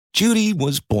Judy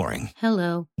was boring.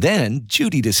 Hello. Then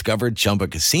Judy discovered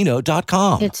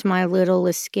ChumbaCasino.com. It's my little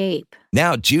escape.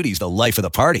 Now Judy's the life of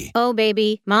the party. Oh,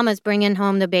 baby, mama's bringing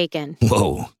home the bacon.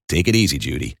 Whoa, take it easy,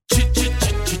 Judy.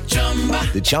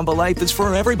 The Chumba life is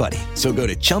for everybody. So go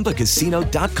to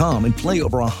ChumbaCasino.com and play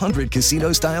over 100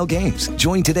 casino-style games.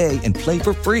 Join today and play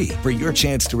for free for your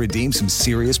chance to redeem some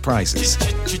serious prizes.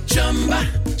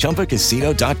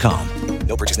 ChumbaCasino.com.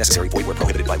 No purchase necessary. Void where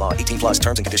prohibited by law. 18+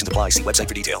 terms and conditions apply. See website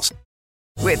for details.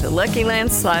 With the Lucky Land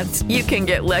Slots, you can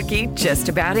get lucky just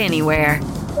about anywhere.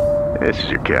 This is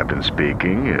your captain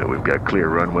speaking. We've got clear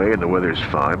runway and the weather's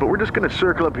fine, but we're just going to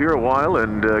circle up here a while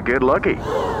and get lucky.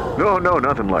 No,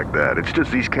 nothing like that. It's just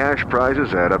these cash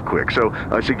prizes add up quick. So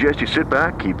I suggest you sit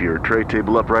back, keep your tray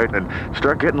table upright, and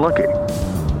start getting lucky.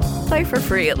 Play for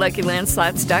free at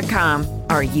LuckyLandSlots.com.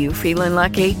 Are you feeling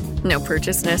lucky? No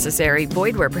purchase necessary.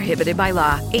 Void where prohibited by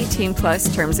law.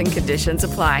 18+ terms and conditions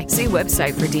apply. See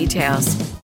website for details.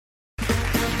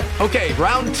 Okay,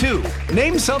 round two.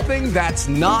 Name something that's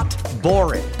not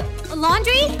boring. A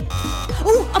laundry?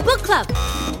 Ooh, a book club.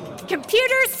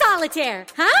 Computer solitaire,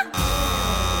 huh?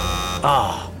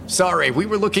 Ah, sorry, we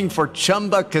were looking for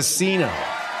Chumba Casino.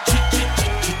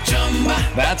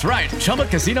 That's right,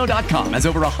 ChumbaCasino.com has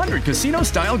over 100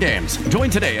 casino-style games. Join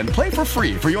today and play for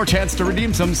free for your chance to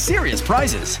redeem some serious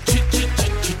prizes.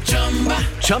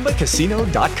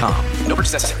 ChumbaCasino.com. No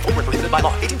purchase necessary. Void where prohibited by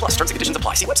law. 18+ terms and conditions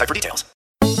apply. See website for details.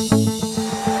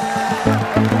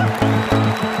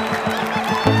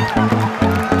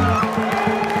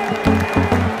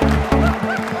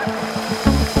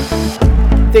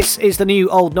 This is the new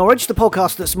Old Norwich, the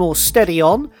podcast that's more steady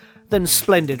on than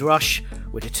Splendid Rush.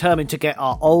 We're determined to get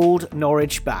our Old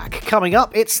Norwich back. Coming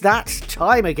up, it's that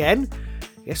time again.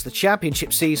 Yes, the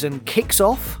championship season kicks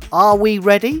off. Are we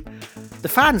ready? The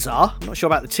fans are. I'm not sure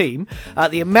about the team.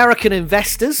 The American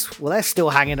investors, well, they're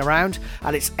still hanging around.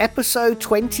 And it's episode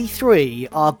 23.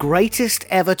 Our greatest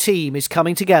ever team is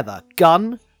coming together.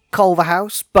 Gunn,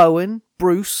 Culverhouse, Bowen,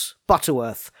 Bruce,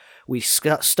 Butterworth. We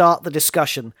start the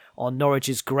discussion on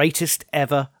Norwich's greatest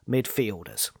ever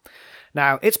midfielders.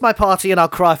 Now, it's my party and I'll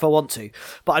cry if I want to,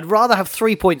 but I'd rather have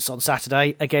 3 points on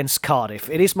Saturday against Cardiff.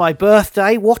 It is my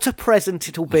birthday. What a present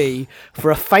it'll be for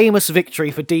a famous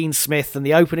victory for Dean Smith and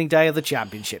the opening day of the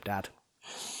Championship, Dad.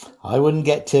 I wouldn't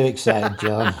get too excited,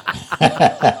 John.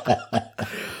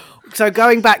 So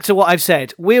going back to what I've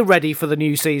said, we're ready for the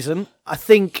new season. I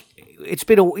think it's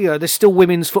been, there's still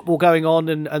women's football going on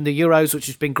and the Euros, which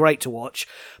has been great to watch.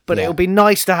 But It'll be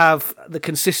nice to have the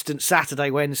consistent Saturday,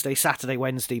 Wednesday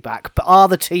back. But are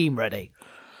the team ready?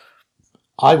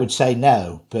 I would say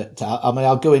no, but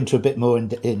I'll go into a bit more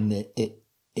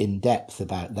in depth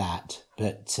about that.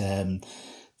 But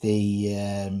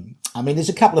there's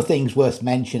a couple of things worth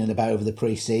mentioning about over the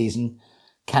pre-season.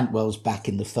 Cantwell's back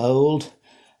in the fold.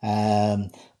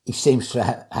 He seems to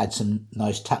have had some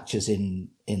nice touches in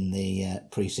the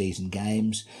pre-season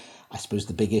games. I suppose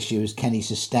the big issue is, can he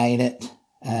sustain it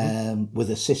with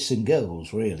assists and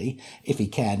goals, really? If he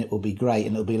can, it will be great,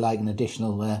 and it'll be like an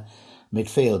additional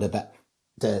midfielder. But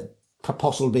the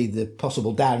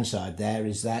possible downside there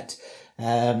is that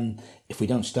if we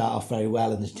don't start off very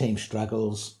well and the team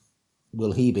struggles,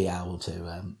 will he be able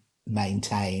to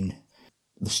maintain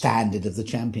the standard of the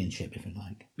Championship, if you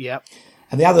like? Yeah.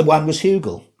 And the other one was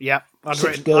Hugel. Yeah, I'd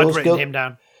written him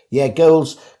down. Yeah,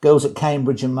 goals at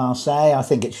Cambridge and Marseille. I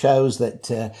think it shows that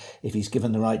if he's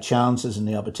given the right chances and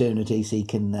the opportunities, he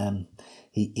can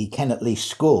at least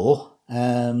score.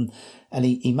 And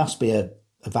he must be a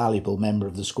valuable member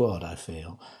of the squad, I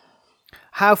feel.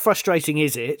 How frustrating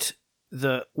is it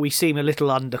that we seem a little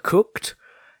undercooked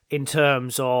in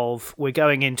terms of we're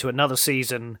going into another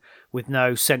season with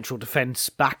no central defence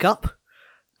backup?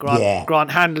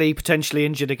 Grant Handley potentially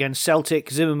injured against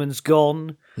Celtic. Zimmerman's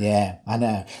gone. Yeah, I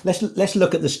know. Let's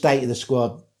look at the state of the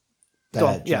squad,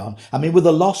 John. Yeah. I mean, with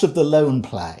the loss of the lone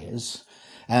players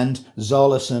and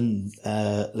Zolas and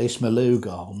Lees-Malou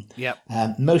gone,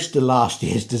 most of last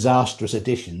year's disastrous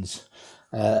additions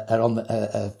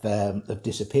have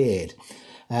disappeared.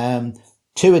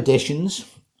 2 additions.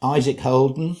 Isaac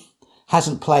Holden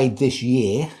hasn't played this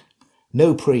year.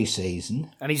 No pre-season.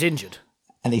 And he's injured.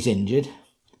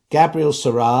 Gabriel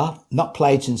Sarrar, not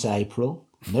played since April,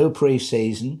 no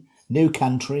pre-season, new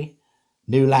country,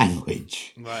 new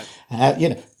language. Right.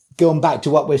 Going back to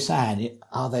what we're saying,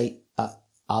 are they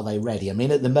ready? I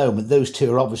mean, at the moment, those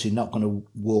 2 are obviously not going to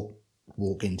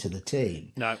walk into the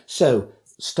team. No. So,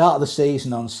 start of the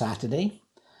season on Saturday.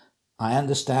 I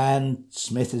understand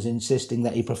Smith is insisting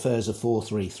that he prefers a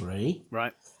 4-3-3.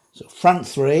 Right. So, front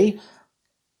 3,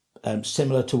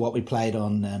 similar to what we played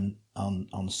on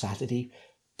Saturday.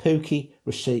 Pukki,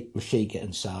 Rashika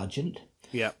and Sargent.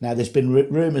 Yeah. Now, there's been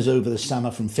rumours over the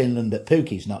summer from Finland that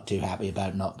Pukki's not too happy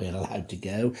about not being allowed to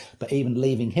go, but even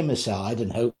leaving him aside,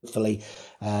 and hopefully,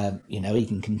 he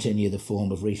can continue the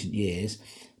form of recent years.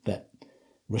 But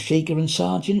Rashika and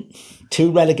Sargent,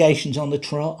 2 relegations on the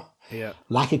trot,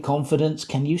 lack of confidence.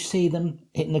 Can you see them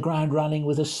hitting the ground running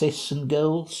with assists and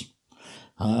goals?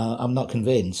 I'm not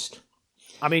convinced.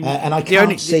 I mean, and I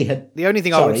can't see her. The only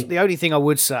thing I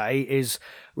would say is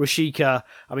Rashika.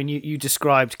 I mean, you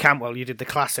described Cantwell. You did the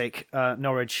classic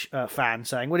Norwich fan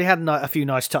saying, "Well, he had a few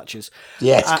nice touches."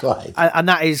 Yes, quite. And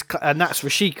that's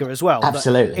Rashika as well.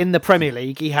 Absolutely. In the Premier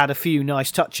League, he had a few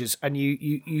nice touches, and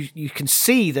you can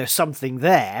see there's something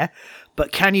there.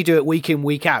 But can you do it week in,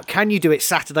 week out? Can you do it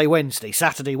Saturday, Wednesday?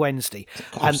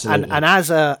 Absolutely. And as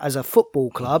a football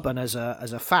club and as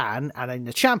a fan and in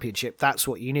the Championship, that's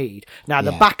what you need. Now,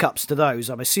 the backups to those,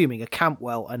 I'm assuming, are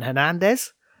Campbell and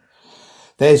Hernandez.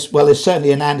 There's certainly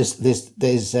Hernandez.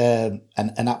 There's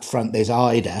and up front there's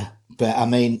Ida. But I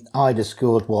mean, Ida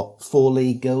scored 4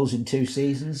 league goals in 2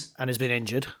 seasons and has been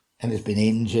injured. I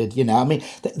mean,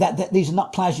 these are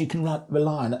not players you can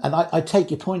rely on. And I take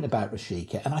your point about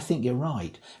Rashika, and I think you're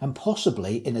right. And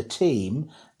possibly in a team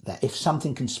that if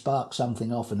something can spark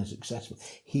something off and is successful,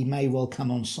 he may well come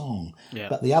on song. Yeah.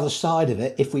 But the other side of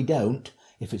it, if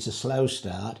it's a slow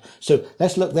start. So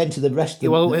let's look then to the rest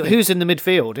of who's in the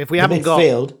midfield? If we haven't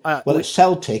got... at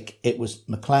Celtic, it was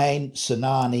McLean,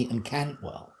 Sinani and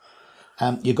Cantwell.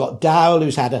 You've got Dowell,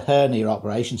 who's had a hernia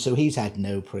operation, so he's had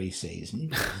no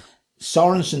pre-season.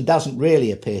 Sorensen doesn't really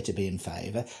appear to be in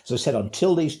favour. As I said,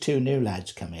 until these 2 new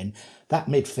lads come in, that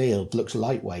midfield looks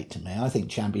lightweight to me. I think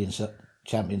champion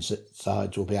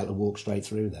sides will be able to walk straight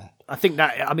through that. I think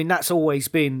that's always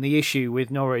been the issue with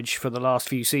Norwich for the last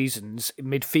few seasons,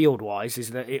 midfield-wise,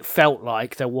 is that it felt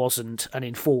like there wasn't an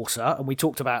enforcer, and we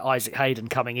talked about Isaac Hayden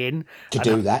coming in to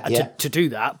do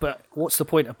that, but what's the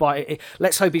point of buying it?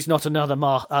 Let's hope he's not another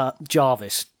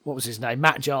Jarvis. What was his name?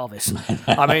 Matt Jarvis.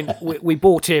 I mean, we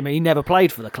bought him and he never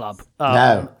played for the club.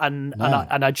 And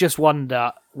I just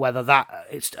wonder whether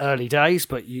it's early days,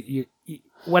 but you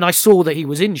when I saw that he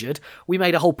was injured, we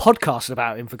made a whole podcast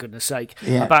about him, for goodness sake,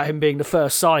 about him being the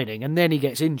first signing, and then he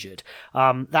gets injured.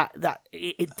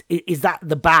 Is that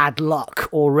the bad luck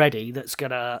already that's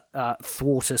going to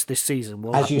thwart us this season?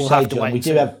 As you say, John,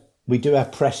 we do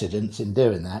have precedence in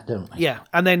doing that, don't we? Yeah,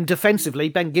 and then defensively,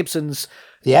 Ben Gibson's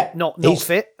not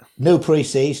fit. No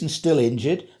pre-season, still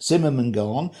injured. Zimmerman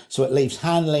gone, so it leaves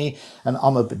Hanley and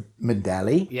Omar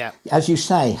Medeli. Yeah. As you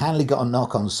say, Hanley got a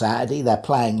knock on Saturday. They're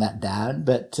playing that down,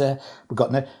 but we've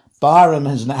got no... Byram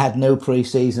has had no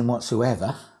pre-season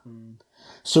whatsoever.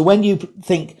 So when you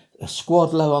think a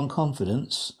squad low on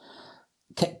confidence,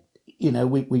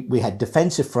 we had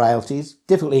defensive frailties,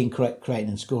 difficulty in creating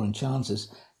and scoring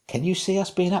chances. Can you see us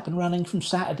being up and running from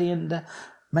Saturday and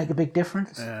make a big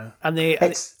difference? Yeah.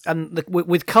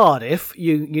 With Cardiff,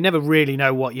 you never really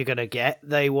know what you're going to get.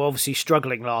 They were obviously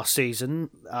struggling last season.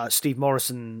 Steve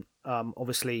Morrison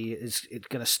obviously is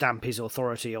going to stamp his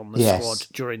authority on the squad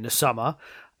during the summer.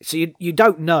 So you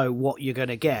don't know what you're going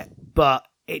to get, but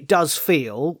it does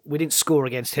feel... We didn't score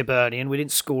against Hibernian, we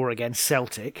didn't score against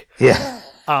Celtic. Yeah.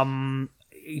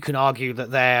 You can argue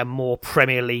that they're more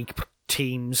Premier League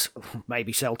teams.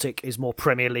 Maybe Celtic is more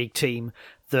Premier League team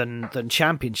than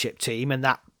Championship team, and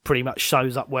that pretty much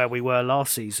shows up where we were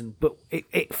last season. But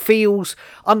it feels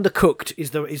undercooked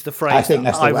is the phrase. I think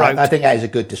I wrote. I think that is a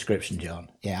good description, John.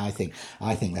 Yeah, I think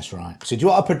that's right. So do you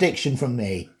want a prediction from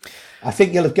me? I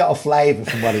think you'll have got a flavour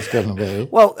from what it's going to be.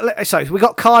 Well, so we've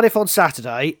got Cardiff on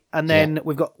Saturday, and then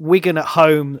we've got Wigan at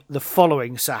home the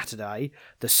following Saturday,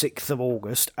 the 6th of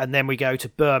August, and then we go to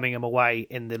Birmingham away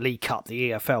in the League Cup,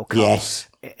 the EFL Cup. Yes.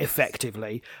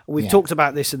 Effectively. We've talked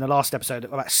about this in the last episode,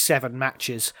 about 7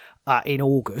 matches in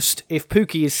August. If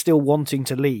Pukki is still wanting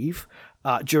to leave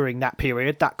during that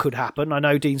period, that could happen. I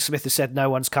know Dean Smith has said no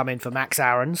one's come in for Max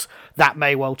Aarons. That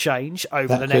may well change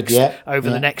over the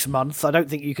next month. I don't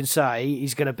think you can say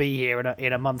he's going to be here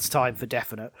in a month's time for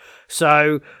definite.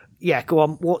 So, yeah, go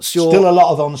on. What's your... Still a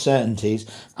lot of uncertainties.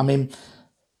 I mean,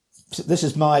 this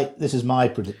is my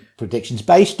predictions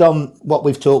based on what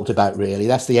we've talked about, really.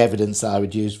 That's the evidence that I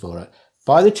would use for it.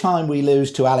 By the time we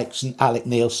lose to Alec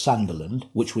Neil Sunderland,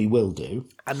 which we will do...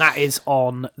 And that is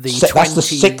on the That's the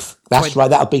 6th. That's right.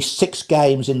 That'll be 6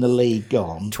 games in the league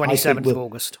gone. 27th of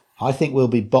August. I think we'll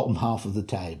be bottom half of the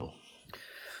table.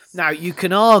 Now, you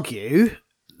can argue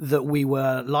that we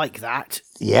were like that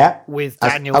with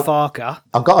Daniel Farke.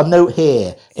 I've got a note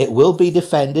here. It will be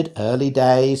defended. Early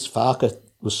days. Farke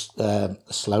was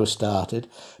slow started.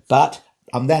 But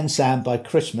I'm then saying by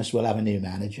Christmas we'll have a new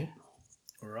manager.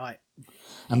 Right.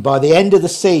 And by the end of the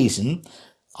season,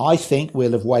 I think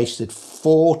we'll have wasted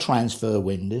 4 transfer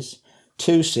windows,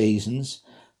 2 seasons,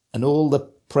 and all the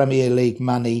Premier League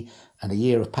money and a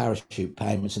year of parachute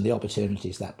payments and the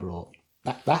opportunities that brought.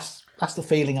 That's the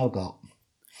feeling I've got.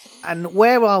 And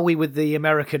where are we with the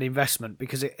American investment?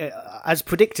 Because as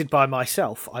predicted by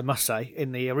myself, I must say,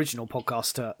 in the original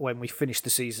podcast when we finished the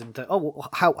season, that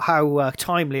how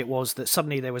timely it was that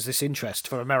suddenly there was this interest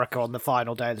for America on the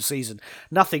final day of the season.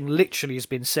 Nothing literally has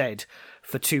been said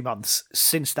for 2 months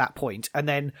since that point. And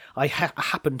then I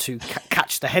happened to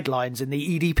catch the headlines in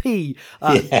the EDP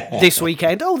this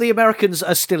weekend. Oh, the Americans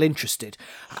are still interested.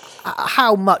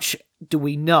 How much do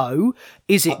we know?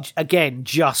 Is it again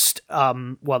just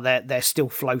they're still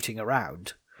floating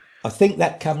around? I think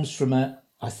that comes from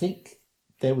I think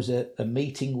there was a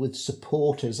meeting with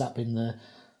supporters up in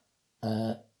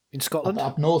in Scotland,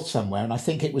 up north somewhere, and I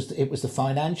think it was the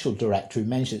financial director who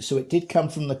mentioned it. So it did come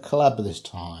from the club this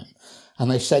time, and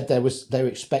they said they were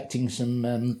expecting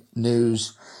some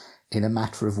news in a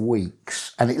matter of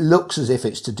weeks, and it looks as if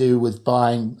it's to do with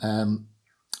buying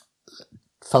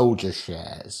Folger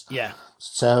shares. Yeah.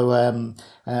 So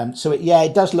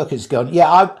it does look as gone.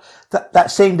 Yeah,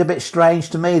 that seemed a bit strange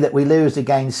to me that we lose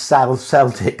against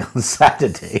Celtic on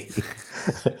Saturday,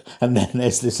 and then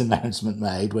there's this announcement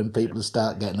made when people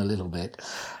start getting a little bit.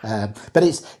 But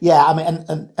it's I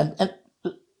mean, and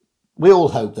we all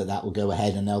hope that will go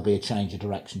ahead and there'll be a change of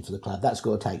direction for the club. That's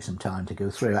got to take some time to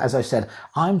go through. As I said,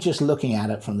 I'm just looking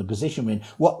at it from the position we're in.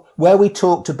 Where we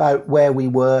talked about where we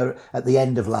were at the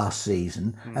end of last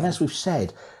season, and as we've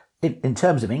said, in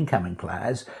terms of incoming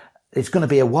players, it's going to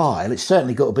be a while. It's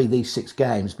certainly got to be these 6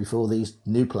 games before these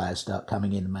new players start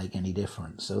coming in and make any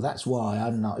difference. So that's why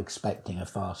I'm not expecting a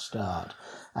fast start.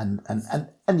 And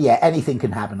yeah, anything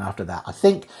can happen after that. I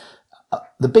think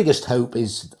the biggest hope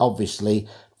is obviously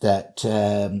that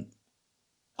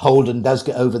Holden does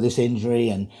get over this injury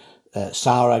and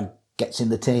Sarah gets in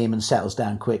the team and settles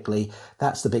down quickly.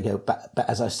 That's the big hope. But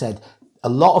as I said, a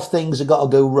lot of things have got to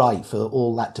go right for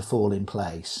all that to fall in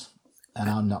place. And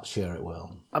I'm not sure it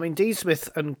will. I mean, Dean Smith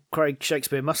and Craig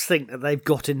Shakespeare must think that they've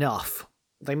got enough.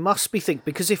 They must be thinking,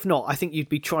 because if not, I think you'd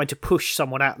be trying to push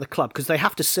someone out of the club because they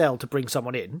have to sell to bring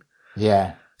someone in.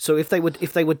 Yeah. So if they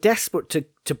were desperate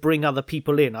to bring other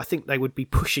people in, I think they would be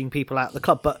pushing people out of the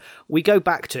club. But we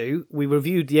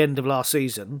reviewed the end of last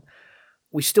season.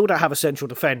 We still don't have a central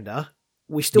defender.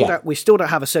 We still don't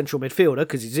have a central midfielder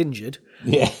because he's injured.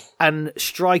 Yeah. And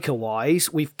striker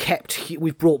wise, we've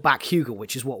brought back Hugo,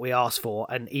 which is what we asked for,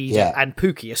 and Ida and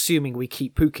Pookie, assuming we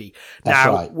keep Pookie. That's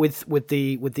now right. with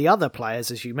the other players,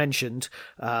 as you mentioned,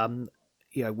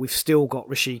 we've still got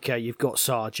Rashika, you've got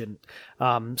Sargent.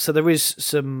 So there is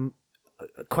some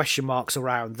question marks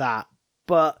around that.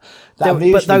 But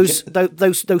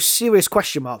those serious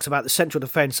question marks about the central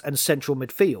defence and central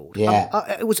midfield.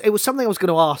 Yeah. It was something I was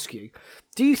going to ask you.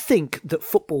 Do you think that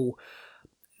football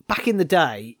back in the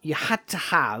day you had to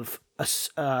have a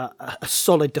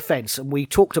solid defence? And we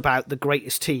talked about the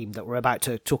greatest team that we're about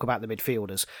to talk about, the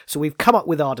midfielders. So we've come up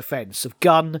with our defence of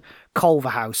Gunn,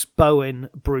 Culverhouse, Bowen,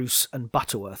 Bruce, and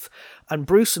Butterworth. And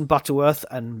Bruce and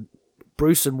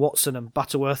Watson and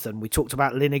Butterworth, and we talked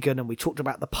about Linnigan, and we talked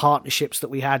about the partnerships that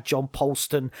we had, John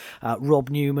Polston, Rob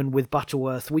Newman with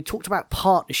Butterworth. We talked about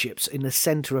partnerships in the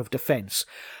centre of defence.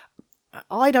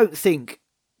 I don't think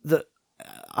that...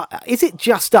 is it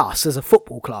just us as a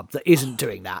football club that isn't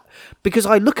doing that? Because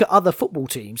I look at other football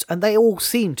teams and they all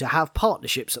seem to have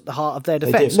partnerships at the heart of their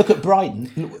defence. Look at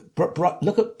Brighton.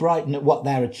 Look at Brighton at what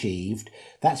they're achieved.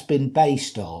 That's been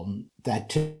based on their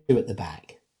 2 at the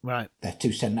back. Right. They're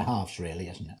 2 centre-halves, really,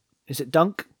 isn't it? Is it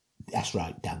Dunk? That's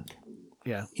right, Dunk.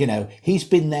 Yeah. You know, he's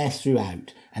been there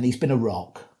throughout, and he's been a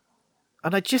rock.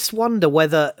 And I just wonder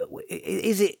whether...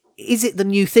 Is it the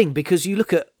new thing? Because you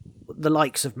look at the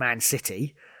likes of Man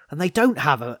City, and they don't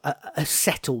have a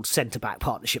settled centre-back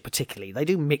partnership particularly. They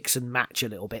do mix and match a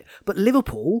little bit. But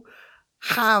Liverpool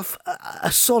have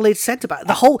a solid centre-back.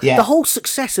 The whole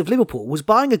success of Liverpool was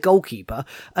buying a goalkeeper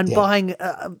and buying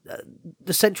the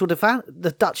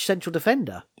Dutch central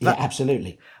defender. Yeah,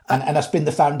 absolutely. And that's been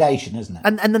the foundation, hasn't it?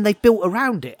 And then they built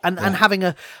around it. And having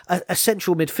a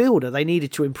central midfielder, they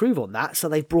needed to improve on that, so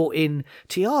they've brought in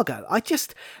Thiago.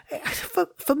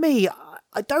 For me,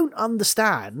 I don't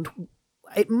understand.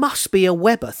 It must be a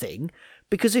Weber thing,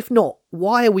 because if not,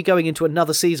 why are we going into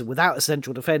another season without a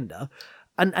central defender?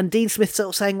 And Dean Smith sort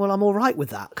of saying, "Well, I'm all right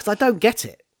with that," because I don't get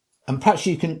it. And perhaps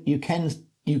you could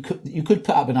put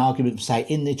up an argument to say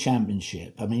in the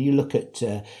Championship. I mean, you look at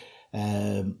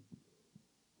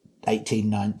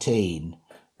 18-19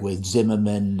 with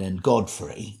Zimmerman and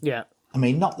Godfrey. Yeah. I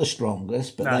mean, not the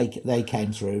strongest, but they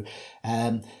came through.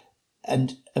 And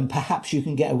perhaps you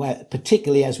can get away,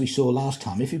 particularly as we saw last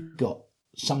time, if you've got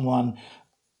someone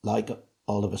like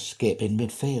Oliver Skipp in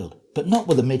midfield, but not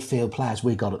with the midfield players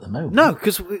we got at the moment. No,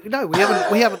 because we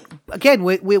haven't. Again,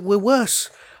 we're worse.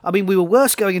 I mean, we were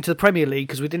worse going into the Premier League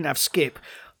because we didn't have Skipp.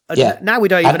 And now we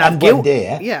don't even have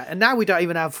Gilmour. Yeah, and now we don't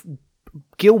even have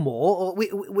Gilmour.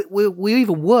 We're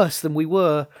even worse than we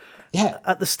were. Yeah,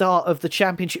 at the start of the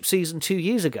Championship season 2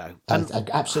 years ago. I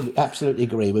absolutely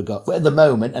agree. We're at the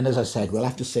moment, and as I said, we'll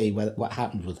have to see what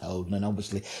happens with Holden, and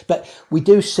obviously, but we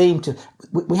do seem to.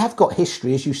 We have got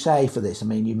history, as you say, for this. I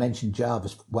mean, you mentioned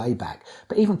Jarvis way back,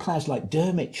 but even players like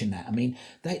Dermich and that. I mean,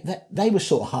 they were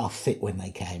sort of half fit when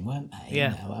they came, weren't they?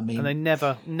 Yeah. You know? I mean, and they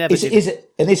never. Is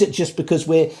it just because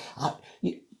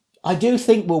I do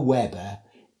think Weber.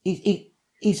 He's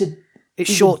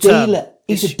short term.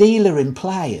 He's a dealer in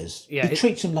players. Yeah, he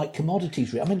treats them like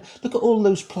commodities. I mean, look at all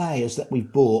those players that we've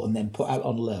bought and then put out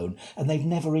on loan, and they've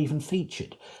never even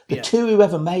featured. The two who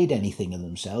ever made anything of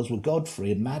themselves were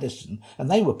Godfrey and Maddison,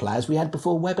 and they were players we had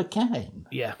before Weber came.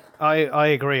 Yeah, I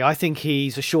agree. I think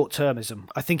he's a short-termism.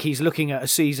 I think he's looking at a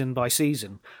season by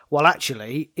season. Well,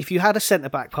 actually, if you had a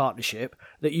centre-back partnership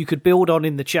that you could build on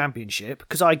in the Championship,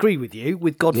 because I agree with you,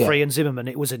 with Godfrey and Zimmerman,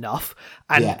 it was enough.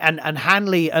 And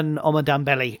Hanley and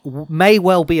Omodambele may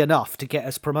well be enough to get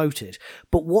us promoted.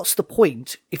 But what's the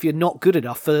point if you're not good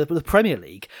enough for the Premier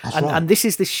League? And this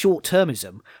is this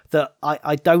short-termism that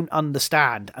I don't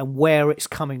understand, and where it's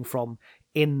coming from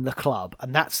in the club,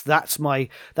 and that's my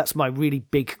really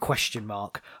big question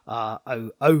mark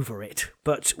over it.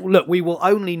 But look, we will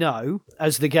only know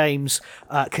as the games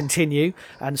continue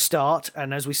and start,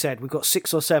 and as we said, we've got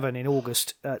 6 or 7 in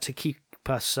August to keep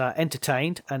us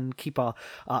entertained and keep our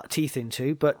teeth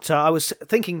into. But I was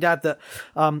thinking, Dad, that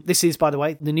this is, by the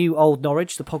way, the new Old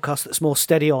Norwich, the podcast that's more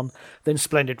steady on than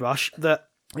Splendid Rush, that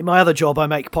in my other job, I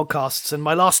make podcasts, and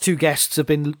my last 2 guests have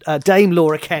been Dame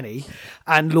Laura Kenny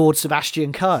and Lord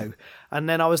Sebastian Coe. And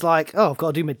then I was like, I've got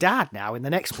to do my dad now in the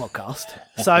next podcast.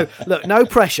 So look, no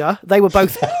pressure. They were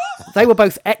both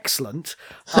excellent.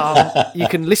 You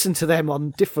can listen to them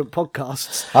on different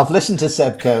podcasts. I've listened to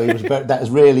Seb Coe. That was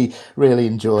really, really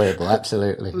enjoyable.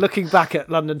 Absolutely. Looking back at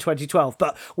London 2012,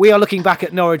 but we are looking back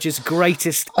at Norwich's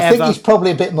greatest ever. I think he's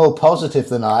probably a bit more positive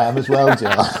than I am as well,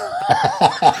 John.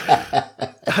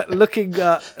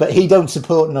 But he don't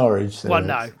support Norwich. So well,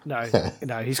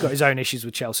 no, he's got his own issues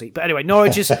with Chelsea. But anyway,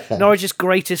 Norwich's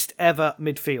greatest ever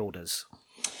midfielders.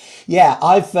 Yeah,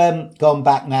 I've gone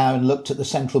back now and looked at the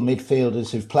central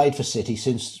midfielders who've played for City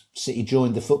since City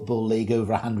joined the Football League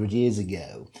over 100 years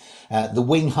ago. The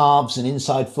wing halves and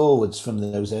inside forwards from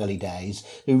those early days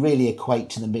who really equate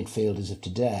to the midfielders of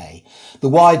today. The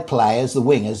wide players, the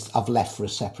wingers, I've left for a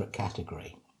separate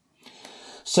category.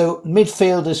 So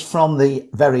midfielders from the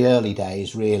very early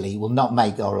days really will not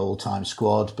make our all-time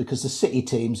squad because the City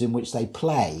teams in which they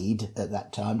played at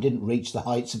that time didn't reach the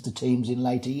heights of the teams in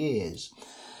later years.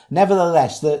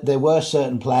 Nevertheless, there were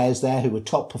certain players there who were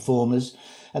top performers,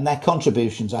 and their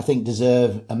contributions, I think,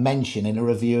 deserve a mention in a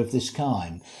review of this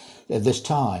kind.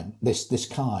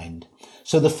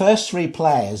 So the first 3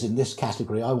 players in this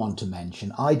category I want to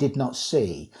mention, I did not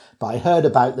see, but I heard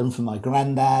about them from my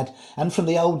granddad and from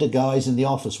the older guys in the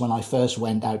office when I first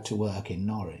went out to work in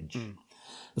Norwich.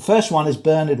 The first one is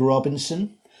Bernard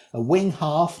Robinson, a wing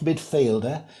half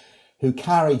midfielder who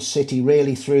carried City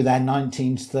really through their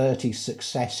 1930s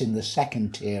success in the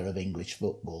second tier of English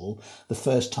football, the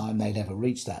first time they'd ever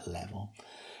reached that level.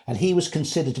 And he was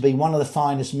considered to be one of the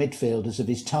finest midfielders of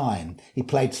his time. He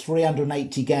played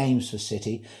 380 games for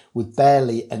City with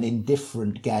barely an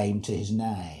indifferent game to his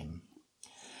name.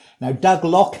 Now, Doug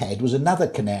Lockhead was another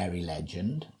Canary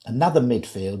legend, another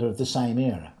midfielder of the same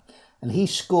era, and he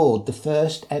scored the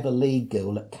first ever league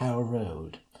goal at Carrow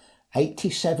Road.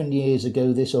 87 years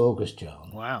ago this August,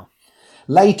 John. Wow.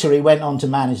 Later, he went on to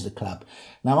manage the club.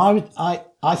 Now,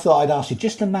 I thought I'd ask you,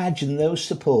 just imagine those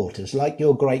supporters, like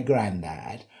your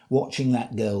great-granddad, watching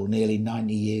that goal nearly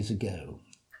 90 years ago.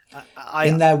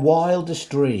 In their wildest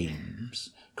dreams,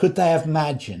 could they have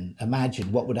imagined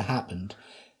what would have happened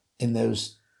in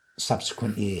those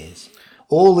subsequent years?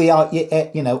 All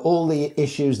the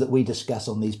issues that we discuss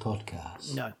on these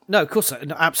podcasts. No, of course,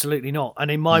 no, absolutely not.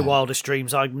 And in my wildest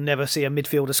dreams, I'd never see a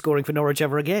midfielder scoring for Norwich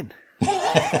ever again.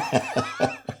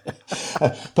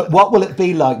 But what will it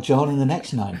be like, John, in the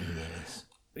next 90 years?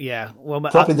 Yeah, well,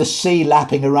 probably the sea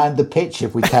lapping around the pitch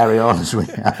if we carry on as we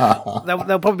are.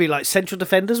 They'll probably be like central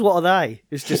defenders. What are they?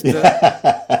 It's just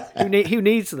who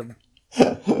needs them?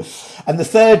 And the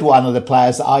third one of the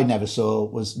players that I never saw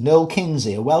was Noel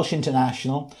Kinsey, a Welsh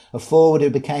international, a forward who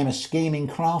became a scheming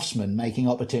craftsman, making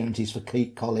opportunities for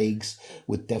colleagues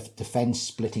with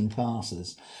defence-splitting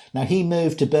passes. Now, he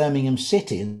moved to Birmingham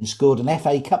City and scored an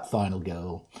FA Cup final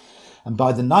goal. And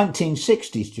by the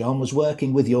 1960s, John was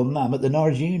working with your mum at the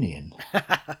Norwich Union.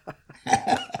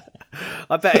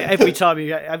 I bet every time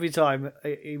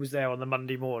he was there on the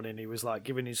Monday morning, he was like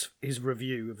giving his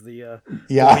review of the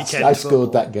weekend. I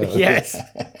scored that goal. Yes,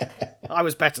 I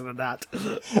was better than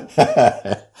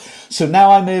that. So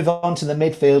now I move on to the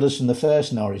midfielders from the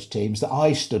first Norwich teams that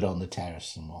I stood on the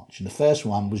terrace and watched. And the first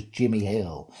one was Jimmy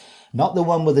Hill, not the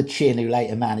one with the chin who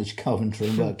later managed Coventry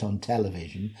and worked on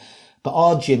television, but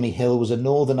our Jimmy Hill was a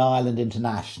Northern Ireland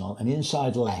international and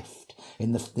inside left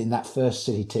in that first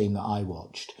City team that I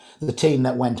watched. The team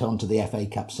that went on to the FA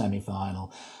Cup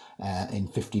semi-final in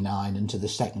 59 and to the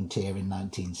second tier in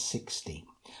 1960.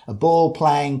 A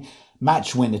ball-playing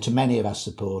match winner to many of us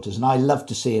supporters, and I loved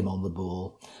to see him on the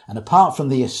ball. And apart from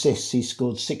the assists, he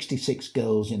scored 66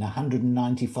 goals in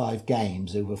 195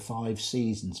 games over 5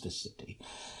 seasons for City.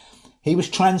 He was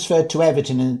transferred to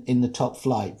Everton in the top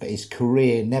flight, but his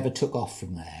career never took off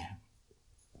from there.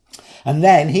 And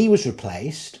then he was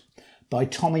replaced by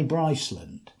Tommy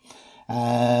Bryceland.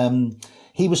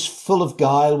 He was full of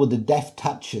guile with the deft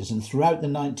touches, and throughout the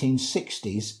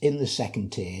 1960s, in the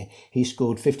second tier, he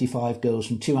scored 55 goals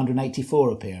from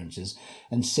 284 appearances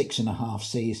and 6.5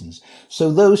 seasons.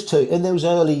 So those two, in those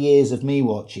early years of me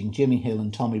watching, Jimmy Hill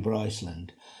and Tommy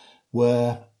Bryceland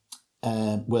were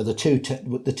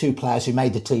the two players who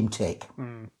made the team tick.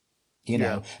 You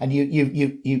know, and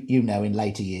you know, in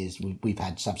later years we've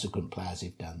had subsequent players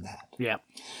who've done that. Yeah.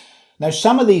 Now,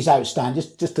 some of these outstanding,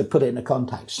 just to put it in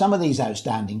context, some of these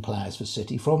outstanding players for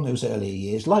City from those earlier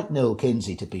years, like Noel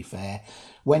Kinsey, to be fair,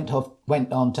 went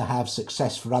on to have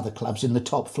success for other clubs in the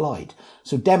top flight.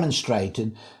 So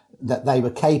demonstrated that they were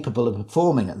capable of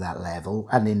performing at that level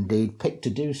and indeed picked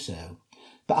to do so.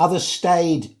 But others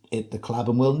stayed at the club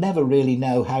and we'll never really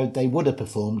know how they would have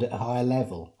performed at a higher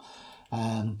level.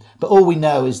 But all we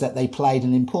know is that they played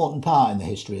an important part in the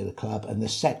history of the club and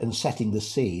setting the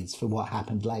seeds for what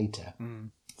happened later.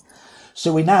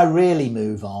 So we now really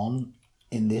move on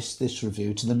in this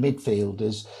review to the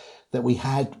midfielders that we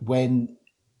had when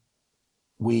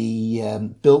we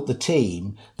built the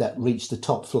team that reached the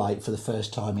top flight for the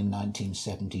first time in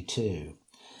 1972.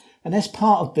 And as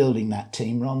part of building that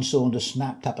team, Ron Saunders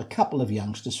snapped up a couple of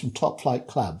youngsters from top flight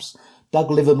clubs, Doug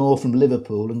Livermore from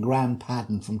Liverpool and Graham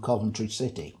Padden from Coventry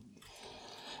City.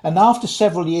 And after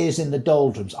several years in the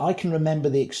doldrums, I can remember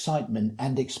the excitement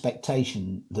and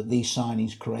expectation that these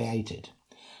signings created.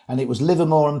 And it was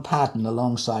Livermore and Padden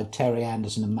alongside Terry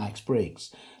Anderson and Max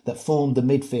Briggs that formed the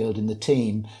midfield in the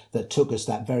team that took us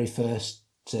that very first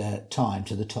time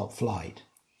to the top flight.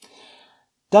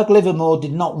 Doug Livermore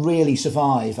did not really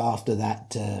survive after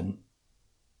that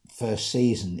first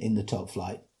season in the top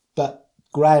flight, but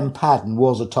Graham Padden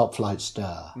was a top flight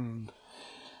star.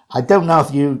 I don't know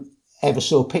if you ever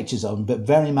saw pictures of him, but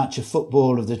very much a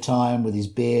footballer of the time with his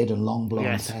beard and long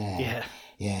blonde hair.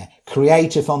 Yeah.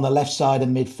 Creative on the left side of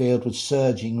midfield with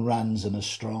surging runs and a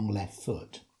strong left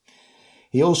foot.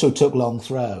 He also took long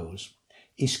throws.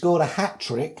 He scored a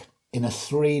hat-trick in a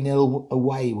 3-0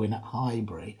 away win at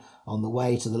Highbury on the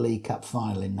way to the League Cup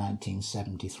final in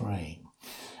 1973.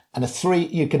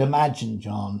 And you can imagine,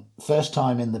 John, first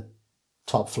time in the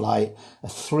top flight, a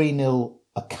 3-0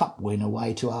 cup win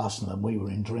away to Arsenal, and we were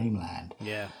in dreamland.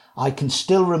 Yeah. I can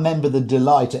still remember the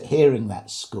delight at hearing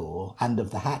that score and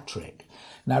of the hat-trick.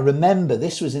 Now remember,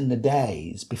 this was in the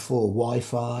days before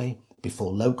Wi-Fi,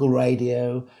 before local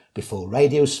radio, before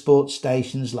radio sports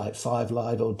stations like 5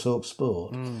 Live or Talk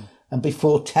Sport, and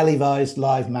before televised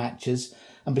live matches,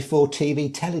 and before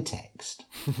TV teletext.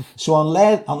 So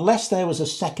unless there was a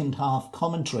second half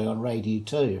commentary on Radio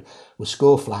 2 with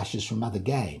score flashes from other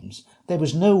games, there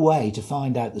was no way to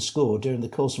find out the score during the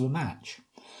course of a match.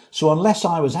 So unless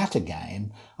I was at a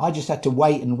game, I just had to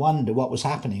wait and wonder what was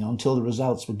happening until the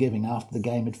results were given after the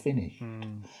game had finished.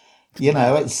 You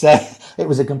know, it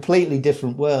was a completely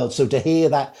different world. So to hear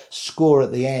that score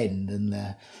at the end and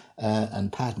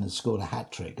Padden had scored a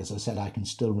hat-trick, as I said, I can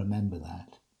still remember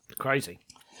that. Crazy.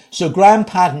 So Graham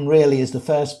Padden really is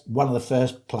one of the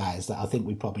first players that I think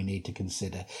we probably need to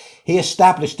consider. He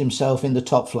established himself in the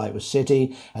top flight with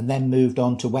City and then moved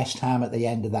on to West Ham at the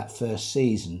end of that first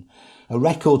season, a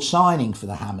record signing for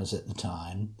the Hammers at the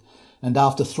time. And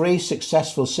after 3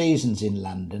 successful seasons in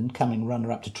London, coming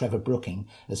runner-up to Trevor Brooking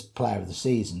as player of the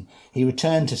season, he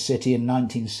returned to City in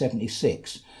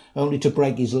 1976, only to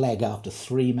break his leg after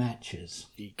 3 matches.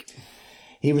 Eek.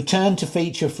 He returned to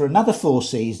feature for another 4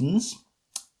 seasons,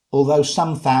 although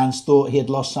some fans thought he had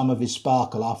lost some of his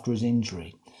sparkle after his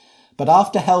injury. But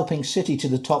after helping City to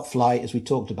the top flight, as we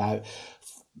talked about,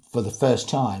 for the first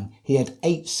time, he had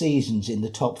 8 seasons in the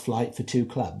top flight for 2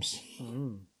 clubs.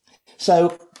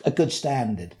 So, a good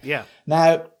standard. Yeah.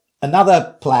 Now,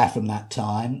 another player from that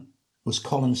time was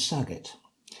Colin Saggett.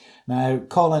 Now,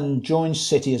 Colin joined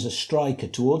City as a striker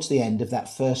towards the end of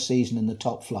that first season in the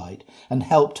top flight and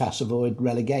helped us avoid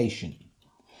relegation.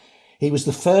 He was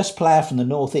the first player from the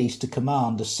North East to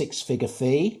command a 6-figure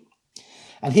fee,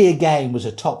 and he again was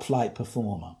a top flight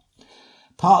performer.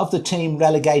 Part of the team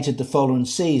relegated the following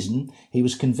season, he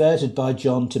was converted by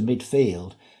John to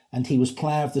midfield, and he was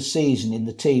player of the season in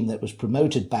the team that was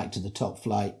promoted back to the top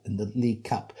flight in the League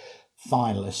Cup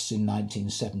finalists in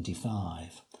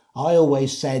 1975. I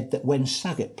always said that when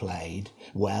Saggett played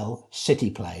well, City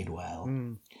played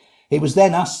well. He was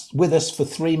then with us for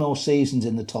 3 more seasons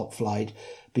in the top flight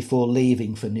before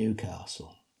leaving for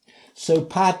Newcastle. So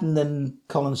Padden and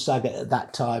Colin Saggett at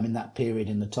that time, in that period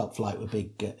in the top flight, were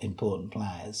big, important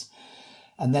players.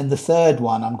 And then the third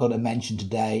one I'm going to mention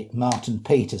today, Martin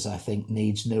Peters, I think,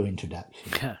 needs no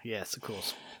introduction. Yes, of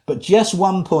course. But just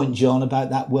one point, John, about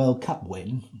that World Cup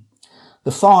win.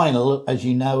 The final, as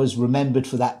you know, is remembered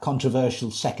for that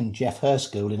controversial second Jeff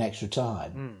Hurst goal in extra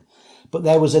time. But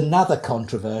there was another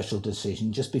controversial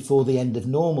decision just before the end of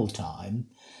normal time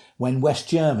when West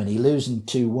Germany, losing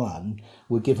 2-1,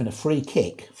 were given a free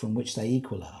kick from which they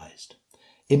equalised.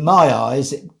 In my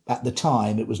eyes, at the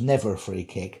time, it was never a free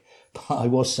kick, but I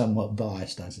was somewhat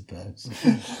biased, I suppose.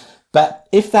 But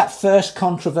if that first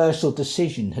controversial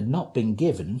decision had not been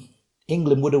given,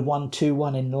 England would have won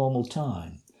 2-1 in normal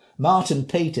time. Martin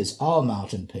Peters, our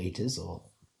Martin Peters, or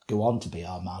go on to be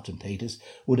our Martin Peters,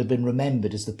 would have been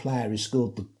remembered as the player who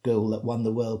scored the goal that won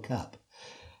the World Cup,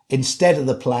 instead of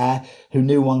the player who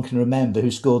no one can remember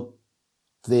who scored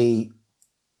the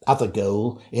other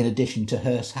goal in addition to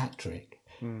Hurst's hat-trick.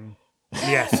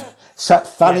 Yes. So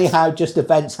funny how just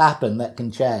events happen that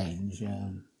can change.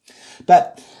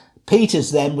 But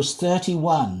Peters then was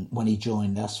 31 when he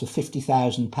joined us for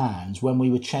 £50,000 when we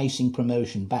were chasing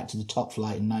promotion back to the top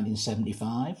flight in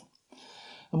 1975.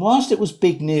 And whilst it was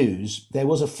big news, there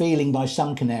was a feeling by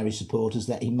some Canary supporters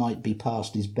that he might be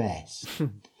past his best.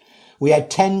 We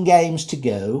had 10 games to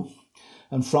go,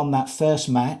 and from that first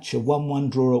match, a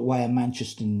 1-1 draw away at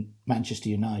Manchester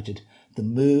United, the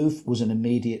move was an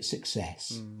immediate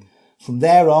success. From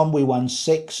there on, we won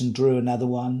 6 and drew another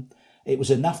one. It was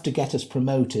enough to get us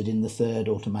promoted in the 3rd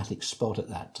automatic spot at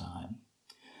that time.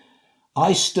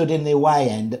 I stood in the away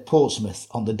end at Portsmouth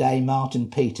on the day Martin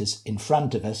Peters, in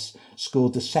front of us,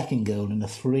 scored the 2nd goal in a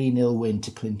 3-0 win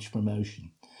to clinch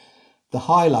promotion. The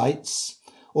highlights,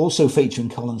 also featuring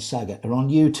Colin Saggett, are on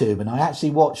YouTube, and I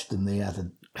actually watched them the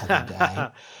other day.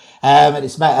 And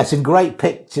it's some great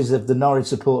pictures of the Norwich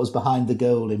supporters behind the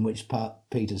goal in which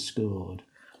Peters scored.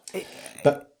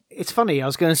 But it's funny, I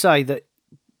was going to say that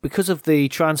because of the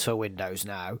transfer windows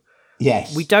now,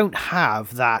 yes, we don't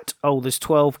have that, there's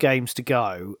 12 games to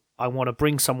go, I want to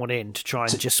bring someone in to try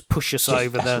and just push us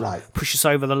over the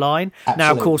line. Absolutely.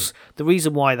 Now, of course, the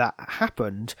reason why that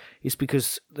happened is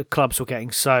because the clubs were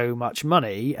getting so much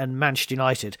money, and Manchester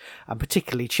United, and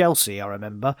particularly Chelsea, I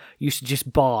remember, used to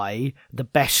just buy the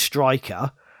best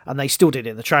striker, and they still did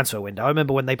it in the transfer window. I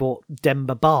remember when they bought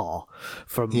Demba Ba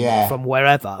from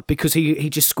wherever, because he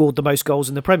just scored the most goals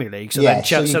in the Premier League. So then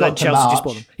Chelsea just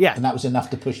bought him. Yeah, and that was enough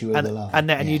to push you over the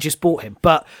line. And you just bought him.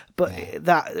 But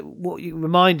that what you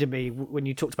reminded me when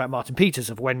you talked about Martin Peters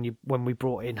of when we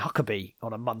brought in Huckabee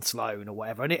on a month's loan or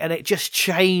whatever, and it just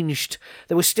changed.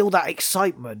 There was still that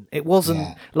excitement. It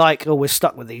wasn't like, we're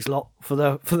stuck with these lot for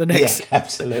the next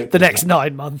absolutely the next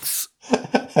 9 months.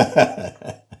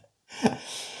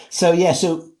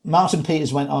 So Martin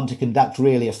Peters went on to conduct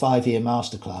really a 5-year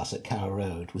masterclass at Carrow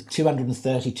Road with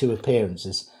 232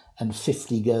 appearances and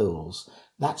 50 goals.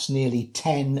 That's nearly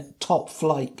 10 top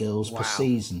flight goals per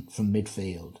season from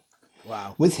midfield.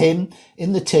 Wow. With him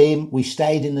in the team, we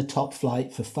stayed in the top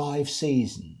flight for 5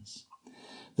 seasons.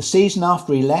 The season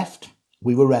after he left,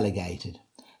 we were relegated,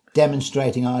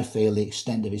 demonstrating, I feel, the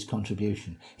extent of his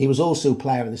contribution. He was also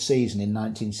player of the season in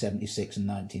 1976 and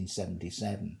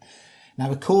 1977. Now,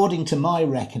 according to my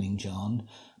reckoning, John,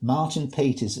 Martin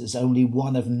Peters is only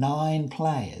one of 9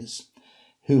 players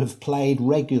who have played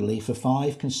regularly for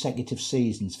 5 consecutive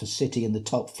seasons for City in the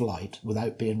top flight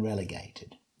without being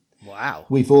relegated. Wow.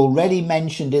 We've already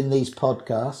mentioned in these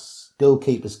podcasts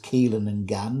goalkeepers Keelan and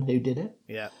Gunn, who did it.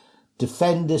 Yeah.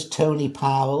 Defenders Tony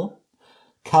Powell,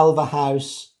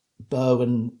 Culverhouse,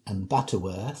 Bowen and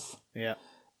Butterworth. Yeah.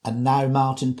 And now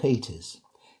Martin Peters.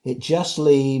 It just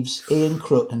leaves Ian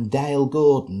Crook and Dale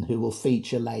Gordon, who will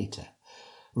feature later.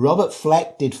 Robert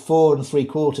Fleck did 4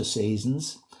 3/4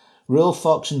 seasons. Will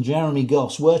Fox and Jeremy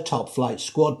Goss were top-flight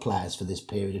squad players for this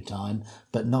period of time,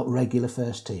 but not regular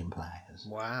first-team players.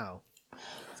 Wow.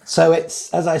 So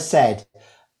it's, as I said,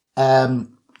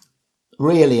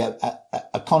 really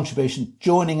a contribution,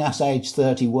 joining us age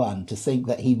 31, to think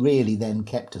that he really then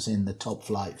kept us in the top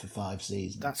flight for 5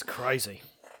 seasons. That's crazy.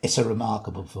 It's a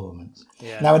remarkable performance.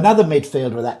 Yeah. Now, another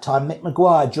midfielder at that time, Mick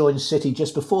Maguire, joined City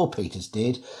just before Peters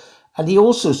did, and he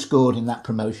also scored in that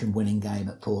promotion-winning game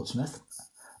at Portsmouth.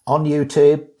 On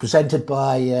YouTube, presented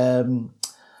by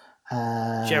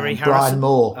Jerry Brian Harrison?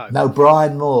 Moore. Oh. No,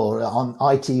 Brian Moore on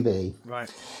ITV.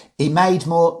 Right.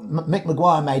 Mick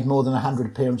Maguire made more than 100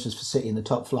 appearances for City in the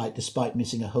top flight, despite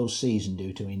missing a whole season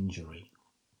due to injury.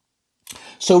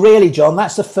 So really, John,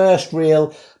 that's the first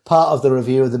real part of the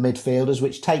review of the midfielders,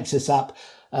 which takes us up,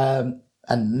 and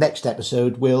next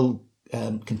episode we'll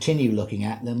continue looking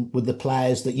at them with the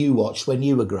players that you watched when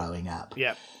you were growing up.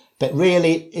 Yeah. But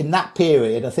really, in that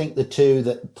period, I think the two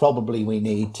that probably we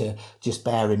need to just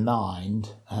bear in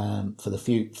mind for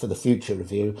the future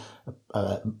review,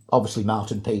 obviously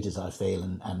Martin Peters, I feel,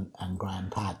 and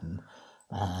Graham Padden,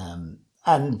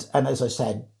 and as I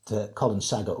said, Colin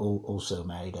Saggart also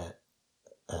made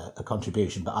a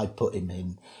contribution, but I'd put him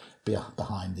in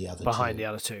behind the other two. Behind the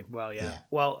other two. Well, yeah.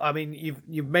 Well, I mean,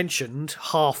 you've mentioned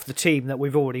half the team that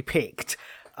we've already picked.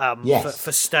 Yes.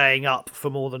 For staying up for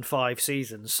more than 5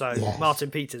 seasons, so yes. Martin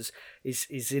Peters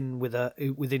is in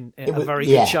within a very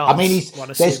good chance. I mean,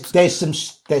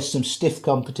 there's some stiff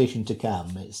competition to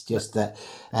come. It's just that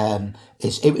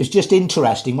it was just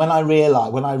interesting when I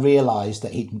realised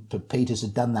that Peters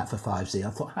had done that for 5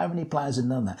 seasons. I thought, how many players had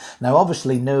done that? Now,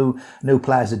 obviously, no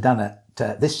players had done it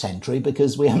this century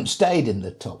because we haven't stayed in the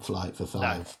top flight for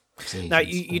 5. Now,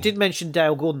 you did mention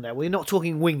Dale Gordon there. We're not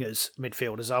talking wingers,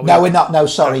 midfielders, are we? No, we're not. No,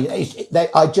 sorry.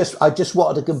 I just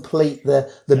wanted to complete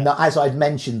the as I'd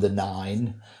mentioned the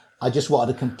 9. I just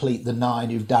wanted to complete the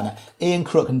 9 who've done it. Ian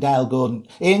Crook and Dale Gordon.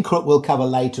 Ian Crook we'll cover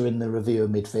later in the review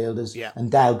of midfielders, and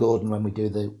Dale Gordon when we do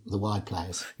the wide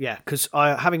players. Yeah, because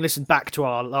having listened back to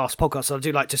our last podcast, I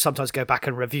do like to sometimes go back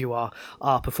and review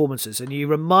our performances. And you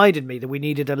reminded me that we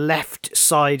needed a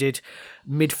left-sided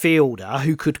midfielder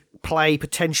who could play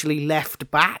potentially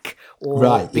left back,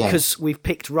 because we've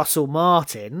picked Russell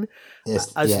Martin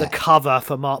as the cover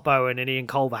for Mark Bowen and Ian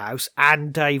Culverhouse,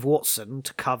 and Dave Watson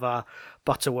to cover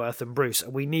Butterworth and Bruce,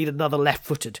 and we need another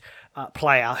left-footed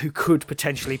player who could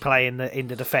potentially play in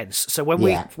the defence. So when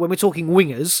we're talking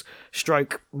wingers,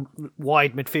 stroke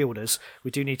wide midfielders, we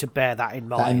do need to bear that in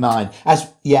mind.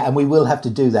 And we will have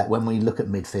to do that when we look at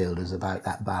midfielders about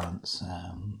that balance.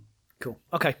 Cool.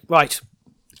 Okay. Right.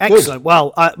 Excellent. Good.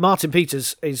 Well, Martin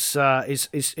Peters is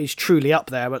truly up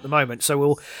there at the moment.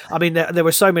 So there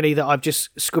were so many that I've just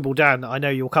scribbled down that I know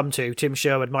you'll come to: Tim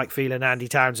Sherwood, Mike Phelan, Andy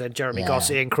Townsend, Jeremy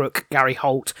Goss, Ian Crook, Gary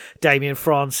Holt, Damien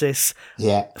Francis,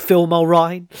 Phil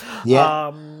Mulrine.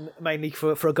 Mainly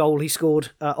for a goal he scored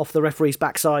off the referee's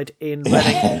backside in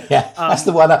Reading. That's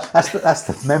the one. That's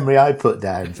the memory I put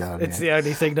down, John. It's the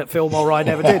only thing that Phil Mulrine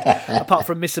ever did, apart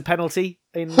from miss a penalty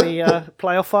in the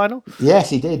playoff final. Yes,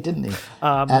 he did, didn't he?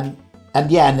 And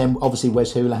then obviously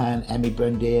Wes Houlihan, Emmy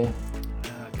Brendier.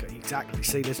 Exactly.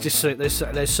 See,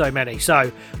 there's so many.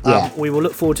 So we will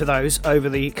look forward to those over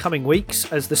the coming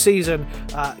weeks as the season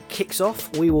kicks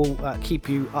off. We will keep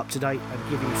you up to date and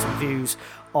give you some views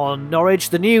on Norwich,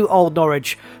 the new Old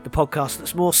Norwich, the podcast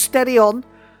that's more steady on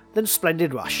than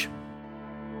Splendid Rush.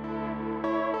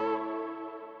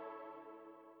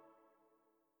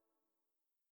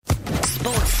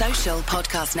 Sports Social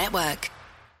Podcast Network.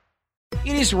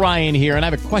 It is Ryan here, and I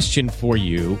have a question for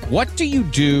you. What do you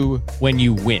do when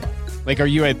you win? Like, are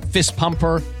you a fist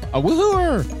pumper, a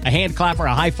woohooer, a hand clapper,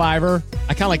 a high fiver?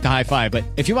 I kind of like the high five, but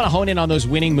if you want to hone in on those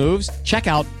winning moves, check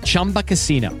out Chumba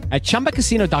Casino. At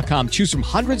ChumbaCasino.com, choose from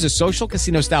hundreds of social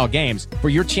casino-style games for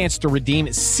your chance to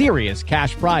redeem serious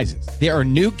cash prizes. There are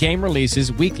new game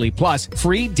releases weekly, plus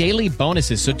free daily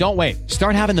bonuses, so don't wait.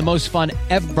 Start having the most fun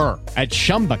ever at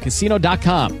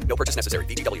ChumbaCasino.com. No purchase necessary.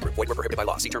 VGW. Void where prohibited by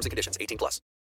law. See terms and conditions. 18+.